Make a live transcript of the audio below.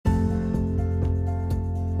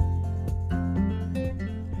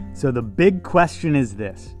So the big question is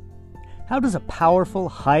this: how does a powerful,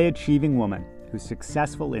 high-achieving woman who's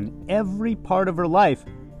successful in every part of her life,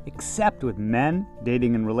 except with men,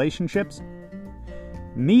 dating, and relationships,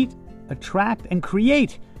 meet, attract, and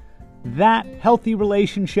create that healthy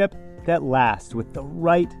relationship that lasts with the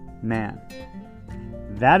right man?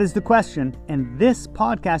 That is the question, and this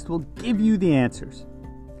podcast will give you the answers.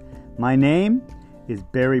 My name is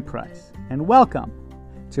Barry Price, and welcome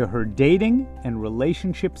to Her Dating and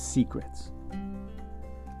Relationship Secrets.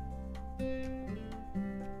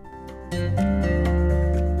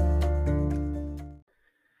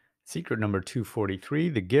 Secret number 243,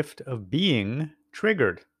 the gift of being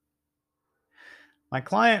triggered. My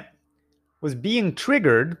client was being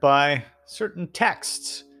triggered by certain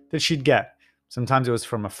texts that she'd get. Sometimes it was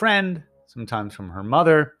from a friend, sometimes from her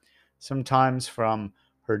mother, sometimes from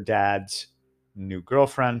her dad's new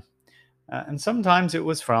girlfriend, and sometimes it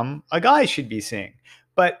was from a guy she'd be seeing.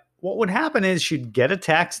 But what would happen is she'd get a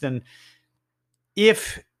text, and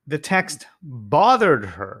if the text bothered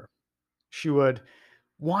her, she would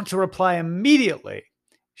want to reply immediately.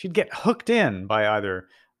 She'd get hooked in by either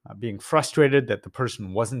being frustrated that the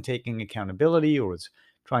person wasn't taking accountability or was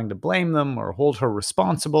trying to blame them or hold her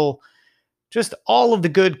responsible. Just all of the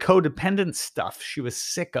good codependent stuff she was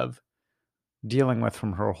sick of dealing with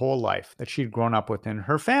from her whole life that she'd grown up with in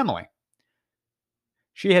her family.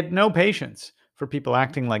 She had no patience for people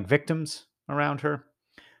acting like victims around her,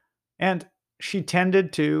 and she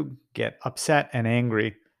tended to get upset and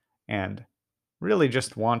angry and really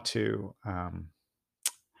just want to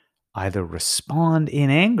either respond in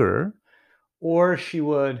anger, or she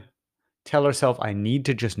would tell herself, I need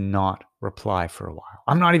to just not reply for a while.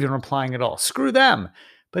 I'm not even replying at all. Screw them.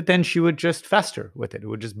 But then she would just fester with it. It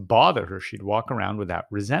would just bother her. She'd walk around with that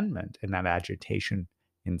resentment and that agitation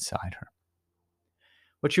inside her.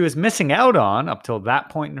 What she was missing out on up till that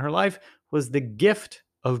point in her life was the gift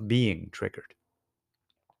of being triggered.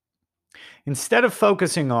 Instead of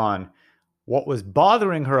focusing on what was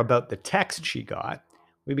bothering her about the text she got,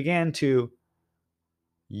 we began to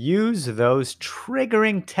use those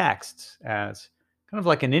triggering texts as kind of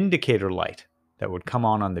like an indicator light that would come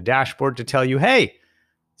on the dashboard to tell you, hey,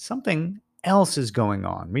 something else is going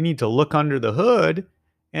on. We need to look under the hood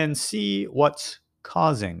and see what's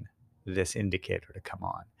causing this indicator to come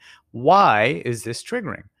on. Why is this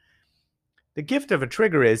triggering? The gift of a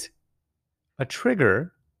trigger is a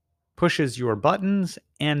trigger pushes your buttons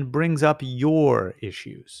and brings up your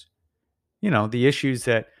issues. You know, the issues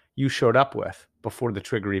that you showed up with before the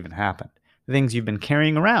trigger even happened. The things you've been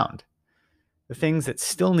carrying around. The things that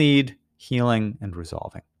still need healing and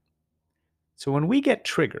resolving. So when we get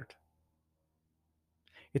triggered,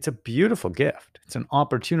 it's a beautiful gift. It's an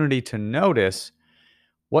opportunity to notice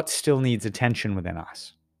what still needs attention within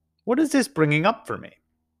us. What is this bringing up for me?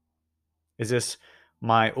 Is this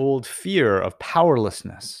my old fear of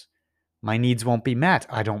powerlessness? My needs won't be met.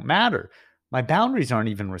 I don't matter. My boundaries aren't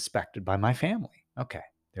even respected by my family. Okay,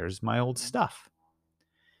 there's my old stuff.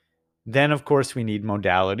 Then, of course, we need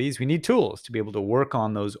modalities. We need tools to be able to work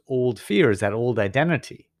on those old fears, that old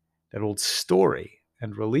identity, that old story,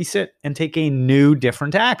 and release it and take a new,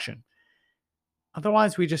 different action.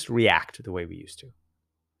 Otherwise, we just react the way we used to.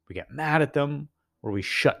 We get mad at them, or we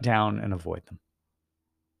shut down and avoid them.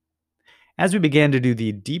 As we began to do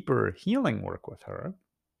the deeper healing work with her,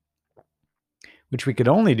 which we could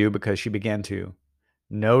only do because she began to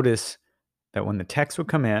notice that when the text would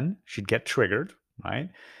come in, she'd get triggered, right?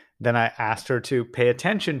 Then I asked her to pay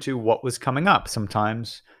attention to what was coming up.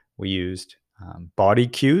 Sometimes we used body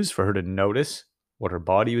cues for her to notice what her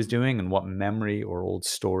body was doing and what memory or old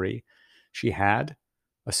story she had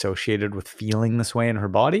associated with feeling this way in her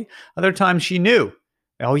body. Other times she knew,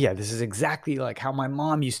 oh yeah, this is exactly like how my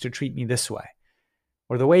mom used to treat me this way.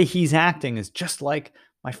 Or the way he's acting is just like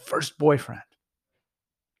my first boyfriend.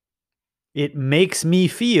 It makes me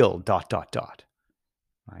feel ...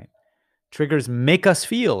 right? Triggers make us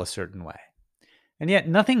feel a certain way. And yet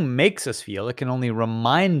nothing makes us feel. It can only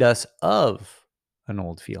remind us of an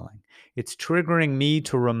old feeling. It's triggering me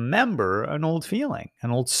to remember an old feeling,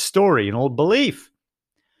 an old story, an old belief.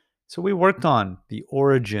 So we worked on the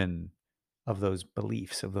origin of those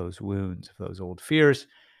beliefs, of those wounds, of those old fears,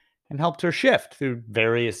 and helped her shift through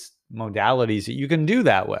various modalities that you can do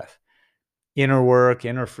that with. Inner work,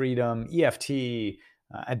 inner freedom, EFT,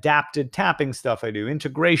 adapted tapping stuff I do,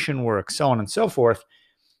 integration work, so on and so forth.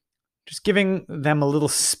 Just giving them a little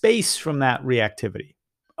space from that reactivity.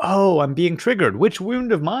 Oh, I'm being triggered. Which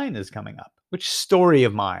wound of mine is coming up? Which story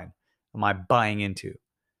of mine am I buying into?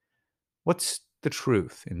 What's the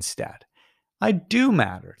truth instead? I do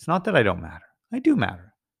matter. It's not that I don't matter. I do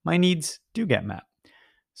matter. My needs do get met.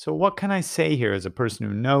 So, what can I say here as a person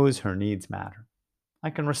who knows her needs matter? I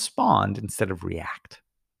can respond instead of react.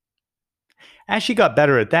 As she got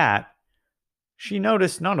better at that, she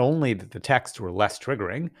noticed not only that the texts were less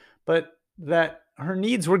triggering, but that her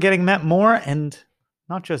needs were getting met more, and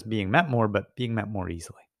not just being met more, but being met more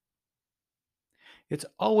easily. It's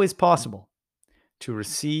always possible to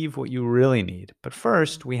receive what you really need, but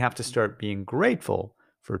first we have to start being grateful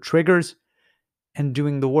for triggers and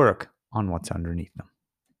doing the work on what's underneath them.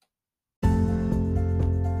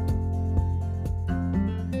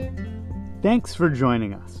 Thanks for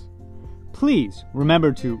joining us. Please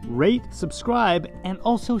remember to rate, subscribe, and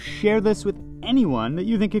also share this with anyone that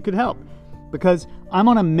you think it could help, because I'm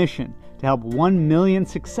on a mission to help 1 million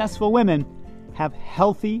successful women have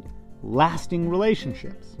healthy, lasting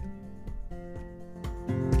relationships.